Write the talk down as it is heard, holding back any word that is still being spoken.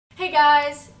Hey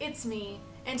guys, it's me,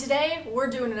 and today we're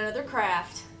doing another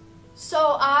craft.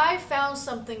 So I found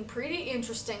something pretty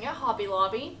interesting at Hobby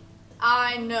Lobby.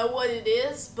 I know what it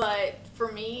is, but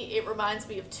for me it reminds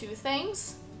me of two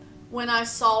things. When I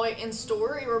saw it in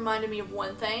store, it reminded me of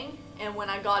one thing, and when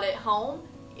I got it home,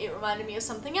 it reminded me of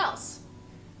something else.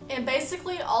 And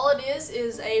basically all it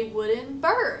is a wooden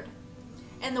bird.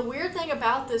 And the weird thing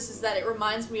about this is that it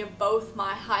reminds me of both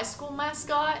my high school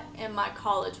mascot and my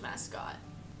college mascot.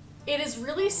 It is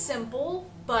really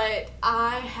simple, but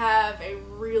I have a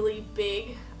really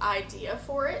big idea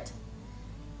for it.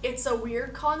 It's a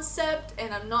weird concept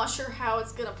and I'm not sure how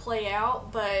it's gonna play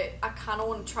out, but I kind of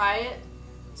want to try it.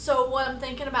 So what I'm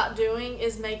thinking about doing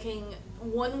is making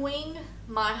one wing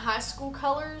my high school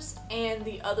colors and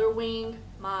the other wing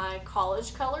my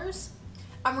college colors.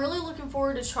 I'm really looking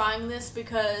forward to trying this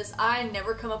because I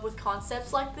never come up with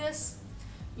concepts like this.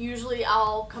 Usually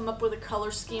I'll come up with a color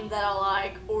scheme that I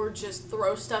like or just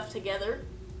throw stuff together.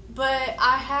 But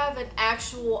I have an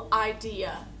actual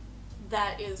idea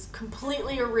that is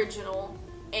completely original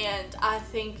and I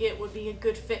think it would be a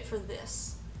good fit for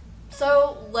this.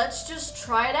 So let's just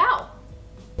try it out.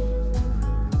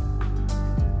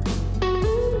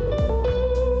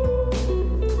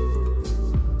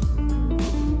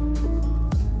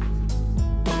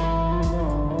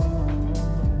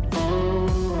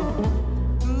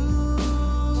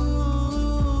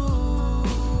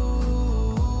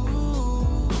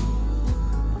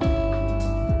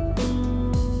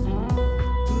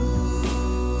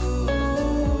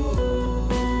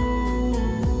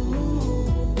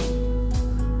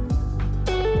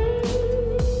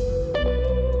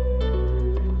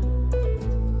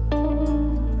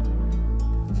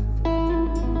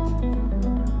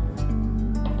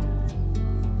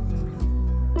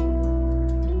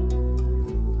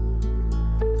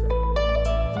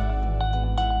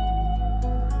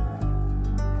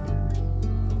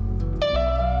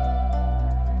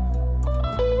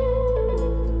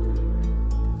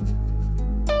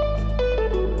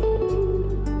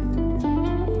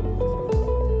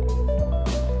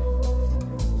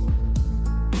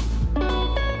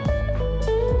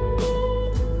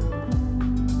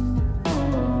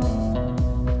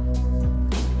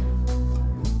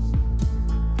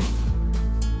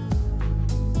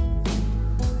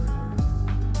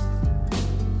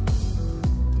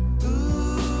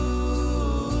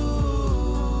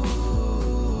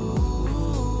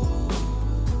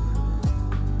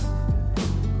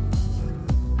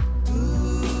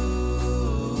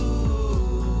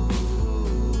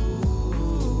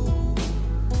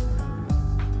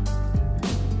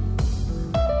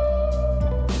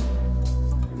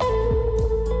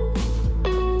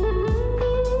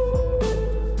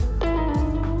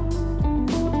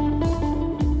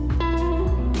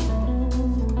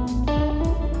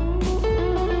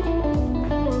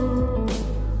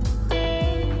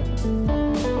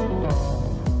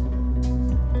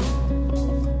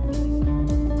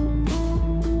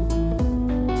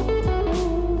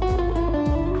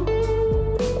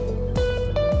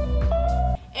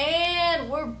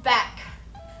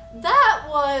 That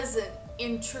was an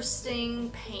interesting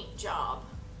paint job.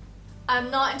 I'm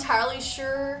not entirely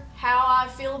sure how I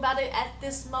feel about it at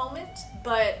this moment,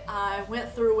 but I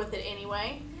went through with it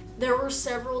anyway. There were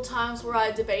several times where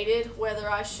I debated whether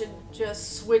I should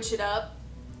just switch it up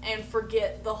and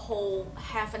forget the whole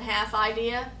half and half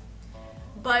idea,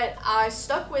 but I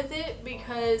stuck with it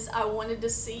because I wanted to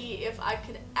see if I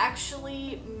could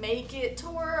actually make it to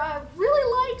where I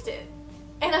really liked it.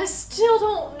 And I still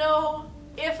don't know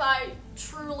if I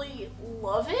truly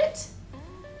love it,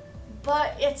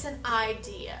 but it's an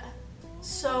idea.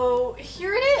 So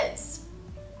here it is.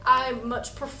 I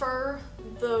much prefer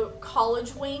the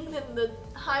college wing than the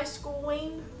high school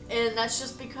wing, and that's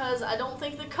just because I don't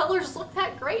think the colors look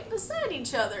that great beside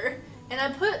each other. And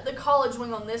I put the college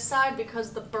wing on this side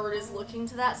because the bird is looking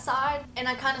to that side, and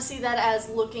I kind of see that as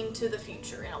looking to the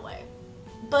future in a way.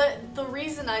 But the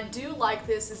reason I do like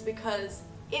this is because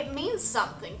it means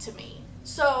something to me.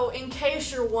 So in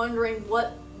case you're wondering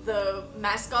what the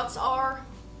mascots are,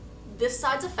 this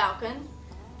side's a falcon,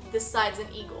 this side's an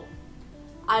eagle.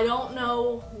 I don't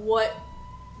know what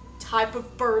type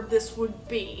of bird this would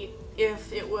be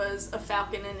if it was a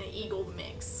falcon and an eagle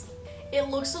mix. It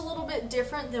looks a little bit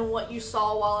different than what you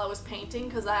saw while I was painting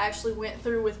because I actually went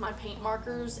through with my paint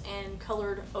markers and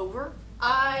colored over.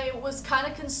 I was kind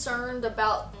of concerned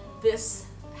about this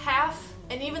half.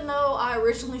 And even though I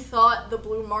originally thought the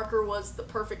blue marker was the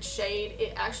perfect shade,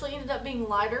 it actually ended up being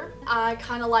lighter. I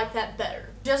kind of like that better.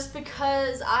 Just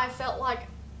because I felt like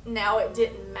now it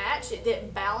didn't match, it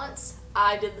didn't balance.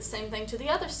 I did the same thing to the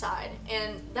other side,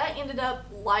 and that ended up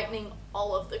lightening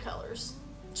all of the colors.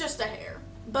 Just a hair.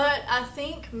 But I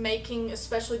think making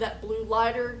especially that blue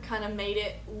lighter kind of made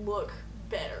it look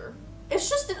better. It's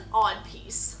just an odd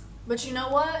piece. But you know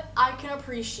what? I can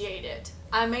appreciate it.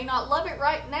 I may not love it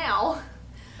right now,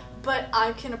 but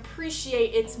I can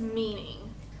appreciate its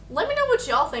meaning. Let me know what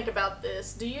y'all think about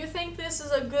this. Do you think this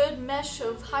is a good mesh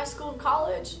of high school and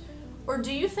college? Or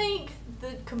do you think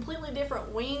the completely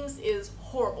different wings is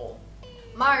horrible?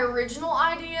 My original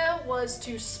idea was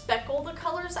to speckle the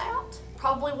colors out.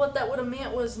 Probably what that would have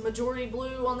meant was majority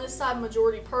blue on this side,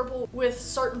 majority purple, with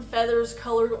certain feathers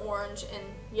colored orange and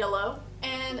yellow.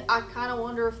 And I kind of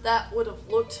wonder if that would have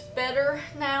looked better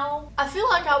now. I feel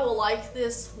like I will like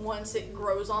this once it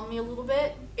grows on me a little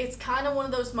bit. It's kind of one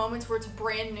of those moments where it's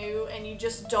brand new and you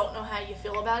just don't know how you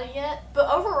feel about it yet.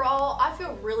 But overall, I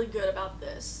feel really good about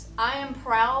this. I am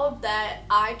proud that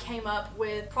I came up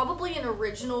with probably an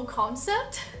original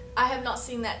concept. I have not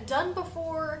seen that done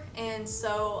before, and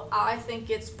so I think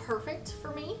it's perfect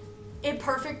for me. It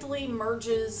perfectly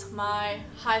merges my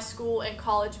high school and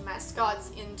college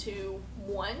mascots into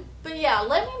one. But yeah,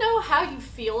 let me know how you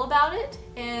feel about it,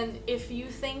 and if you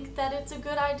think that it's a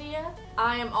good idea.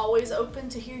 I am always open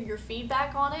to hear your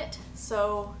feedback on it,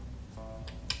 so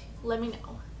let me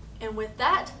know. And with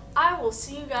that, I will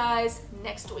see you guys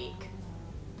next week.